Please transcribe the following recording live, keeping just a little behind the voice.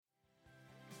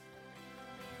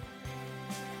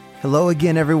Hello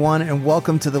again, everyone, and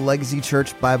welcome to the Legacy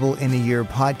Church Bible in a Year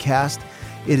podcast.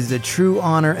 It is a true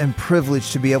honor and privilege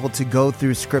to be able to go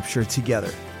through Scripture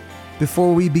together.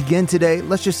 Before we begin today,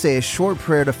 let's just say a short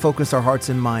prayer to focus our hearts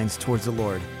and minds towards the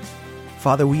Lord.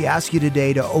 Father, we ask you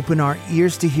today to open our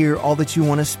ears to hear all that you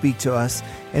want to speak to us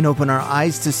and open our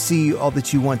eyes to see all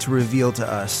that you want to reveal to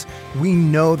us. We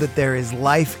know that there is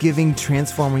life-giving,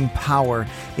 transforming power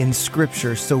in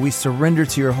Scripture, so we surrender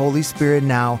to your Holy Spirit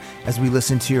now as we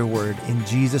listen to your word. In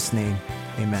Jesus' name,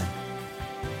 amen.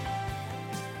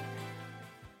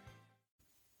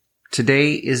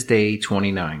 Today is day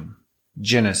 29,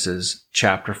 Genesis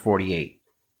chapter 48.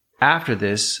 After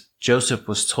this, Joseph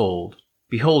was told,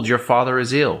 "Behold, your father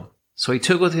is ill." So he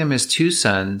took with him his two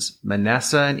sons,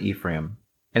 Manasseh and Ephraim.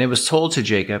 And it was told to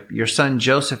Jacob, "Your son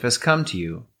Joseph has come to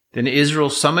you." Then Israel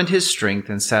summoned his strength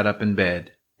and sat up in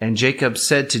bed. And Jacob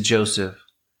said to Joseph,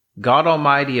 "God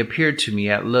Almighty appeared to me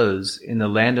at Luz in the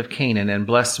land of Canaan and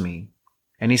blessed me.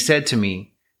 And he said to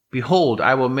me, Behold,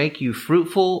 I will make you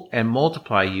fruitful and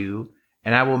multiply you,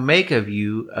 and I will make of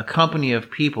you a company of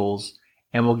peoples,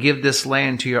 and will give this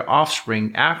land to your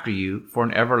offspring after you for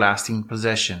an everlasting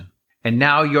possession. And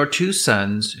now your two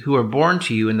sons, who were born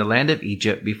to you in the land of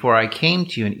Egypt before I came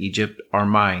to you in Egypt, are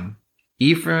mine.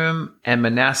 Ephraim and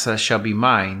Manasseh shall be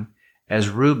mine, as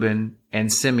Reuben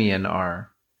and Simeon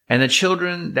are. And the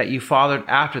children that you fathered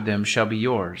after them shall be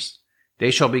yours.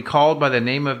 They shall be called by the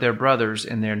name of their brothers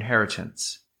in their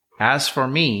inheritance. As for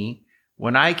me,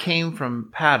 when I came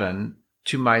from Paddan,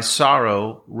 to my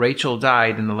sorrow, Rachel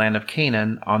died in the land of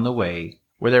Canaan on the way,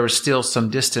 where there was still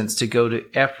some distance to go to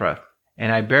Ephrath,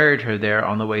 and I buried her there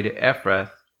on the way to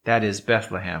Ephrath, that is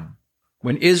Bethlehem.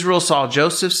 When Israel saw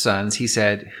Joseph's sons, he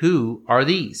said, "Who are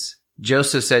these?"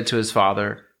 Joseph said to his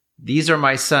father, "These are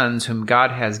my sons whom God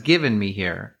has given me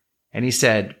here." And he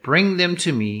said, "Bring them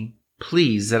to me,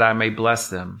 please, that I may bless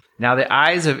them." Now the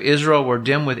eyes of Israel were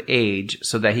dim with age,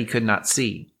 so that he could not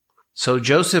see. So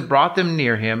Joseph brought them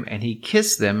near him, and he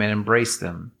kissed them and embraced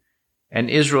them. And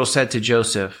Israel said to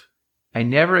Joseph, "I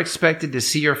never expected to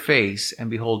see your face, and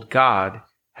behold, God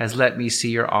has let me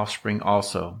see your offspring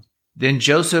also." Then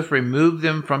Joseph removed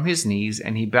them from his knees,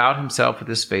 and he bowed himself with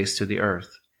his face to the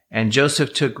earth. And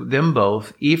Joseph took them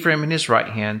both, Ephraim in his right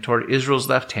hand toward Israel's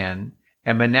left hand,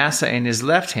 and Manasseh in his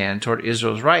left hand toward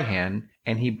Israel's right hand,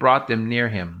 and he brought them near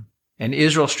him. And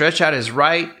Israel stretched out his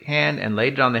right hand and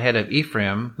laid it on the head of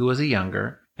Ephraim, who was a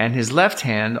younger, and his left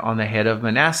hand on the head of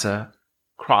Manasseh,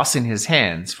 crossing his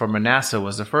hands, for Manasseh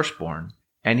was the firstborn.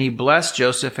 And he blessed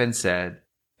Joseph and said,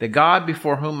 "The God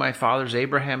before whom my fathers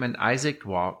Abraham and Isaac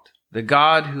walked, the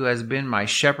God who has been my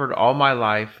shepherd all my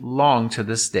life, long to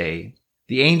this day,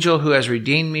 the angel who has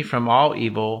redeemed me from all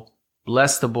evil,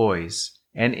 bless the boys,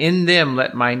 and in them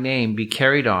let my name be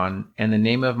carried on, and the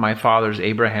name of my fathers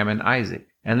Abraham and Isaac,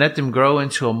 and let them grow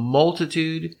into a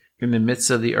multitude in the midst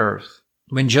of the earth."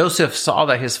 When Joseph saw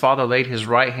that his father laid his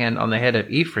right hand on the head of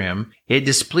Ephraim, it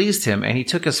displeased him, and he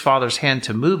took his father's hand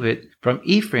to move it from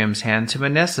Ephraim's hand to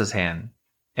Manasseh's hand.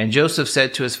 And Joseph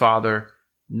said to his father,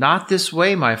 "Not this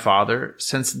way, my father,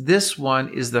 since this one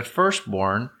is the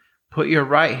firstborn, put your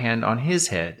right hand on his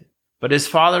head." But his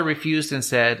father refused and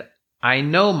said, "I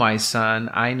know, my son,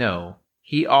 I know.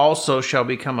 He also shall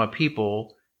become a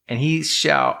people, and he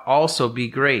shall also be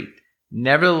great.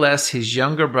 Nevertheless, his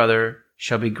younger brother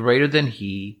shall be greater than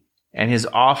he, and his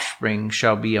offspring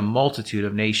shall be a multitude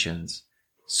of nations."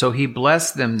 So he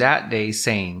blessed them that day,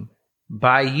 saying,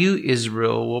 "By you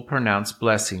Israel will pronounce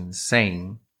blessings,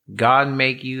 saying, God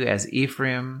make you as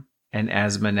Ephraim and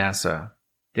as Manasseh."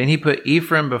 Then he put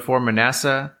Ephraim before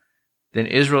Manasseh. Then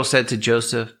Israel said to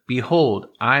Joseph, "Behold,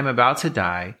 I am about to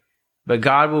die, but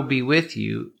God will be with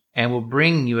you, and will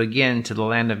bring you again to the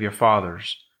land of your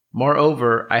fathers.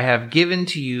 Moreover, I have given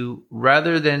to you,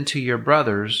 rather than to your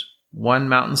brothers, one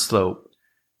mountain slope,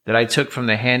 that I took from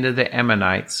the hand of the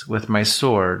Ammonites with my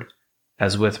sword,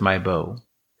 as with my bow."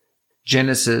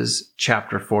 Genesis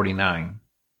chapter 49.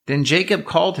 Then Jacob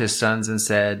called his sons and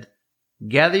said,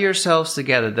 "Gather yourselves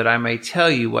together, that I may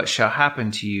tell you what shall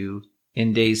happen to you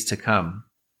in days to come.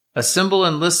 Assemble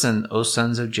and listen, O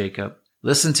sons of Jacob.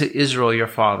 Listen to Israel your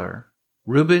father.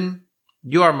 Reuben,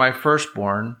 you are my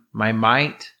firstborn, my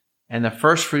might, and the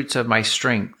firstfruits of my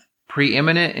strength,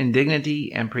 preeminent in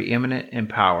dignity and preeminent in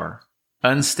power.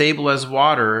 Unstable as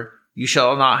water, you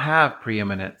shall not have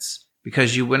preeminence,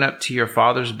 because you went up to your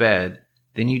father's bed,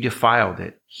 then you defiled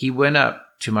it. He went up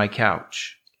to my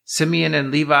couch. Simeon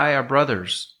and Levi are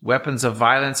brothers. Weapons of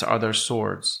violence are their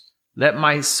swords. Let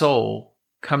my soul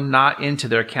come not into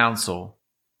their counsel.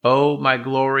 O my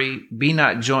glory, be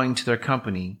not joined to their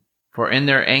company. For in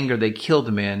their anger they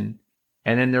killed men,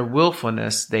 and in their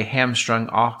willfulness they hamstrung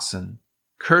oxen.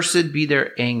 Cursed be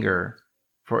their anger,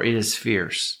 for it is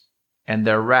fierce, and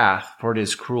their wrath, for it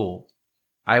is cruel.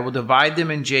 I will divide them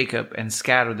in Jacob and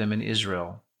scatter them in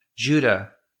Israel.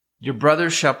 Judah, your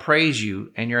brothers shall praise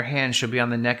you, and your hand shall be on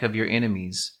the neck of your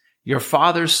enemies. Your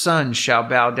father's son shall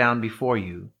bow down before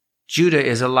you. Judah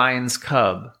is a lion's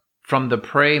cub. From the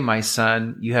prey, my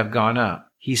son, you have gone up.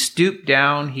 He stooped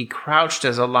down, he crouched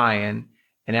as a lion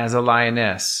and as a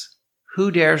lioness. Who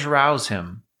dares rouse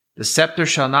him? The scepter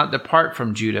shall not depart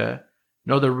from Judah,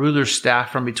 nor the ruler's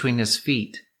staff from between his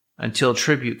feet, until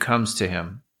tribute comes to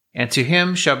him. And to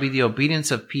him shall be the obedience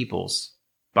of peoples.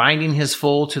 Binding his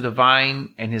foal to the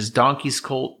vine, and his donkey's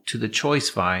colt to the choice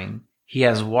vine, he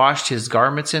has washed his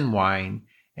garments in wine,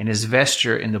 and his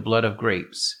vesture in the blood of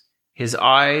grapes. His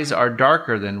eyes are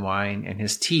darker than wine, and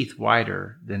his teeth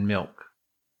whiter than milk.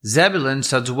 Zebulun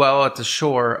shall dwell at the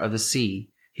shore of the sea.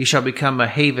 He shall become a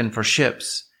haven for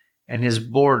ships, and his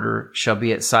border shall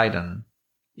be at Sidon.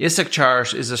 Issachar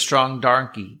is a strong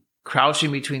donkey,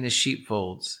 crouching between the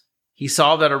sheepfolds. He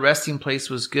saw that a resting place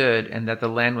was good, and that the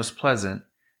land was pleasant,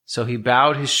 so he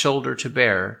bowed his shoulder to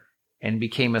bear, and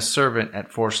became a servant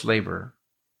at forced labor.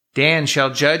 Dan shall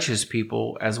judge his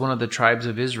people as one of the tribes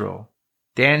of Israel.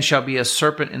 Dan shall be a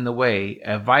serpent in the way,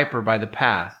 a viper by the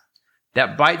path,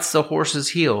 that bites the horse's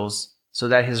heels, so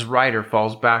that his rider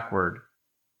falls backward.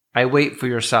 I wait for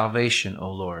your salvation,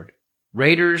 O Lord.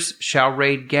 Raiders shall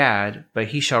raid Gad, but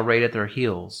he shall raid at their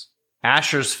heels.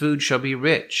 Asher's food shall be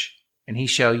rich, and he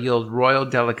shall yield royal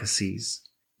delicacies.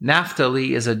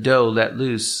 Naphtali is a doe let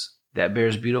loose, that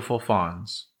bears beautiful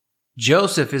fawns.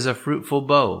 Joseph is a fruitful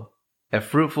bow, a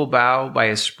fruitful bough by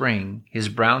a spring. His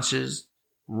branches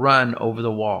run over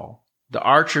the wall. The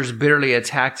archers bitterly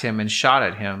attacked him and shot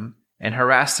at him, and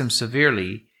harassed him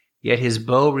severely, yet his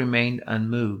bow remained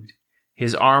unmoved.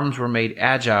 His arms were made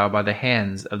agile by the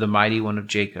hands of the mighty one of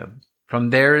Jacob. From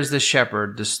there is the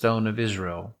shepherd, the stone of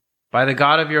Israel. By the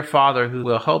God of your father who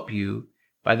will help you,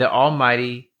 by the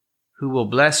Almighty who will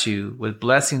bless you with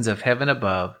blessings of heaven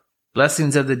above,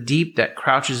 blessings of the deep that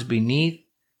crouches beneath,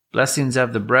 blessings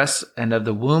of the breast and of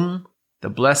the womb. The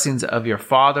blessings of your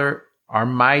father are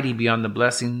mighty beyond the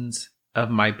blessings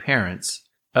of my parents,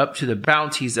 up to the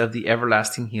bounties of the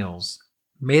everlasting hills.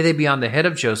 May they be on the head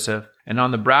of Joseph and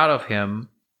on the brow of him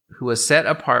who was set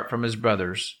apart from his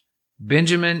brothers.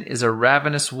 Benjamin is a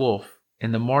ravenous wolf,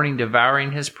 in the morning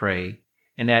devouring his prey,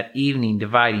 and at evening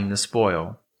dividing the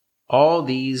spoil. All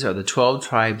these are the 12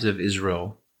 tribes of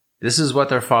Israel. This is what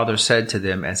their father said to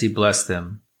them as he blessed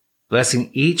them, blessing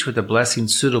each with a blessing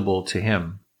suitable to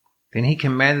him. Then he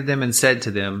commanded them and said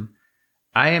to them,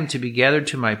 I am to be gathered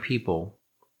to my people.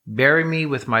 Bury me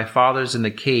with my fathers in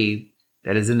the cave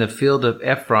that is in the field of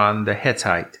Ephron the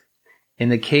Hittite, in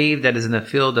the cave that is in the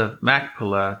field of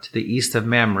Machpelah to the east of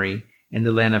Mamre in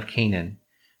the land of Canaan,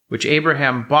 which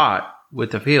Abraham bought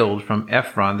with the field from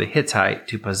Ephron the Hittite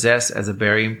to possess as a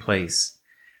burying place.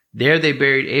 There they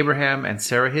buried Abraham and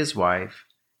Sarah his wife.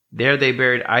 There they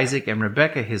buried Isaac and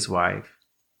Rebekah his wife.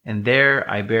 And there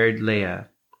I buried Leah.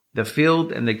 The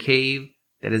field and the cave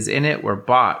that is in it were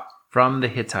bought from the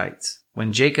Hittites.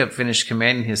 When Jacob finished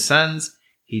commanding his sons,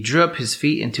 he drew up his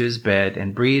feet into his bed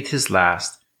and breathed his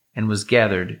last and was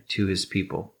gathered to his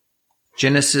people.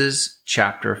 Genesis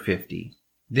chapter 50.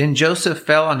 Then Joseph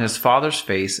fell on his father's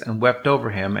face and wept over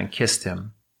him and kissed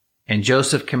him. And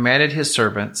Joseph commanded his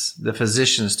servants, the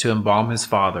physicians, to embalm his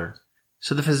father.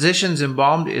 So the physicians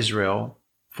embalmed Israel.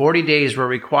 40 days were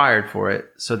required for it,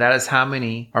 so that is how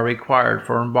many are required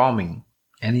for embalming.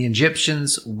 And the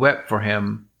Egyptians wept for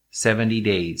him 70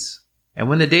 days. And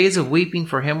when the days of weeping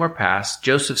for him were past,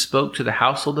 Joseph spoke to the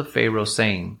household of Pharaoh,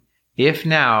 saying, If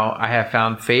now I have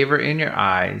found favor in your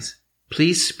eyes,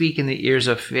 please speak in the ears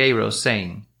of Pharaoh,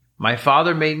 saying, My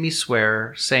father made me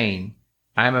swear, saying,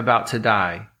 I am about to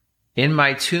die. In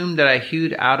my tomb that I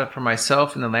hewed out for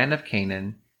myself in the land of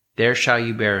Canaan, there shall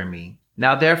you bury me.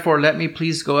 Now therefore let me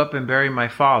please go up and bury my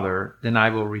father, then I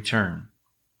will return.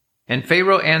 And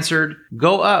Pharaoh answered,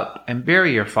 Go up and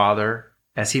bury your father,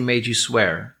 as he made you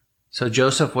swear. So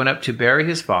Joseph went up to bury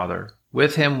his father.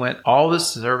 With him went all the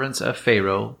servants of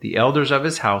Pharaoh, the elders of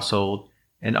his household,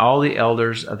 and all the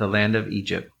elders of the land of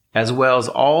Egypt, as well as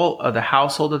all of the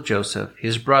household of Joseph,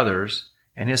 his brothers,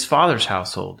 and his father's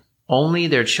household. Only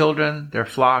their children, their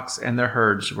flocks, and their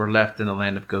herds were left in the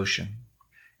land of Goshen.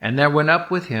 And there went up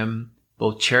with him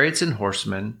both chariots and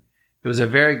horsemen. It was a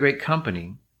very great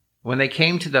company. When they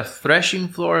came to the threshing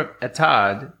floor of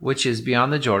Atad, which is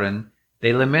beyond the Jordan,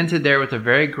 they lamented there with a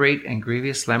very great and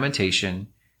grievous lamentation,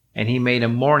 and he made a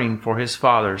mourning for his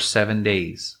father 7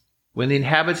 days. When the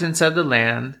inhabitants of the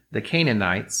land, the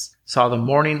Canaanites, saw the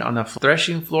mourning on the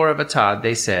threshing floor of Atad,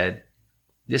 they said,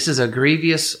 "This is a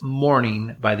grievous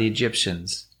mourning by the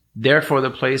Egyptians." Therefore the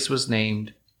place was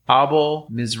named Abel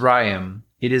Mizraim.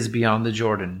 It is beyond the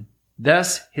Jordan.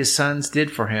 Thus his sons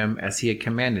did for him as he had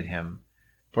commanded him.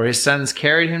 For his sons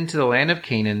carried him to the land of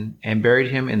Canaan and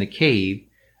buried him in the cave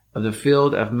of the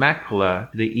field of Machpelah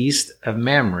to the east of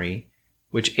Mamre,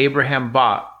 which Abraham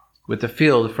bought with the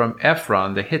field from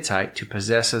Ephron the Hittite to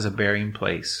possess as a burying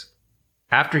place.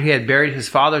 After he had buried his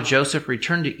father, Joseph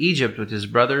returned to Egypt with his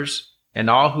brothers and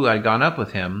all who had gone up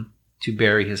with him to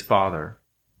bury his father.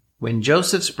 When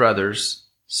Joseph's brothers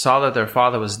saw that their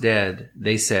father was dead,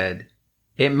 they said,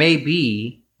 "It may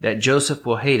be that Joseph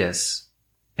will hate us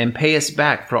and pay us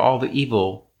back for all the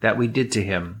evil that we did to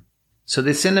him." So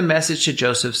they sent a message to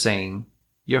Joseph saying,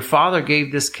 "Your father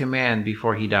gave this command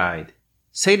before he died.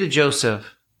 Say to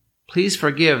Joseph, 'Please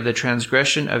forgive the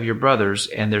transgression of your brothers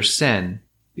and their sin,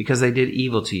 because they did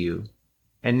evil to you.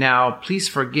 And now please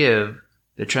forgive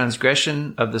the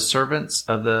transgression of the servants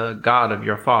of the God of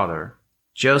your father.'"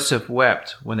 Joseph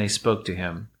wept when they spoke to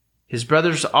him. His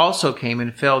brothers also came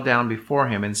and fell down before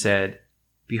him and said,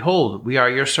 "Behold, we are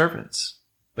your servants."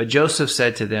 But Joseph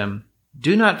said to them,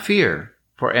 "Do not fear,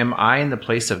 for am I in the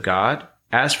place of God?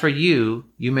 As for you,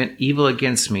 you meant evil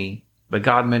against me, but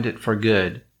God meant it for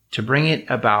good, to bring it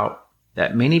about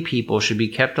that many people should be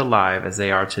kept alive as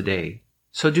they are today.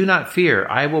 So do not fear,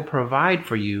 I will provide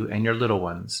for you and your little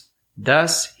ones."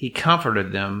 Thus he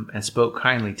comforted them and spoke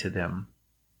kindly to them.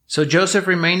 So Joseph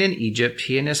remained in Egypt,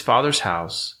 he and his father's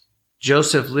house.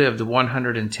 Joseph lived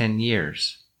 110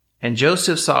 years. And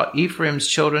Joseph saw Ephraim's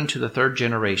children to the third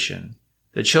generation.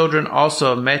 The children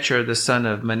also of Machir the son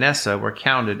of Manasseh were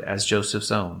counted as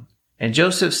Joseph's own. And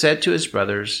Joseph said to his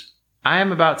brothers, "I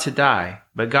am about to die,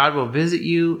 but God will visit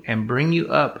you and bring you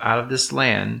up out of this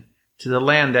land to the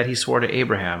land that he swore to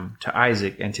Abraham, to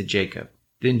Isaac, and to Jacob."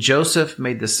 Then Joseph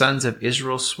made the sons of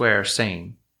Israel swear,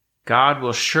 saying, "God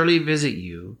will surely visit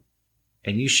you,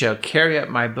 and you shall carry up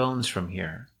my bones from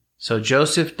here." So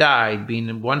Joseph died,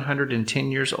 being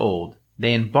 110 years old.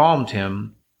 They embalmed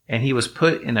him, and he was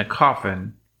put in a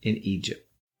coffin in Egypt.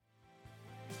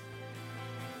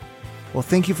 Well,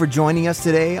 thank you for joining us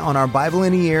today on our Bible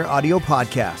in a Year audio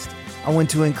podcast. I want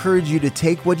to encourage you to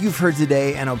take what you've heard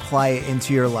today and apply it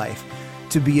into your life,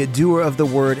 to be a doer of the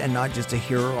word and not just a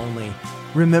hearer only.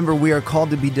 Remember, we are called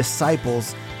to be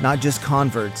disciples, not just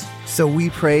converts. So we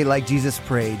pray like Jesus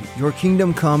prayed, "Your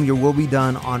kingdom come, your will be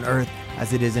done on earth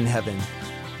as it is in heaven."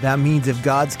 That means if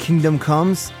God's kingdom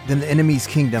comes, then the enemy's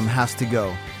kingdom has to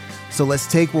go. So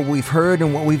let's take what we've heard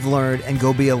and what we've learned and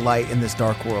go be a light in this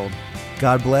dark world.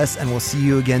 God bless, and we'll see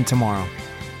you again tomorrow.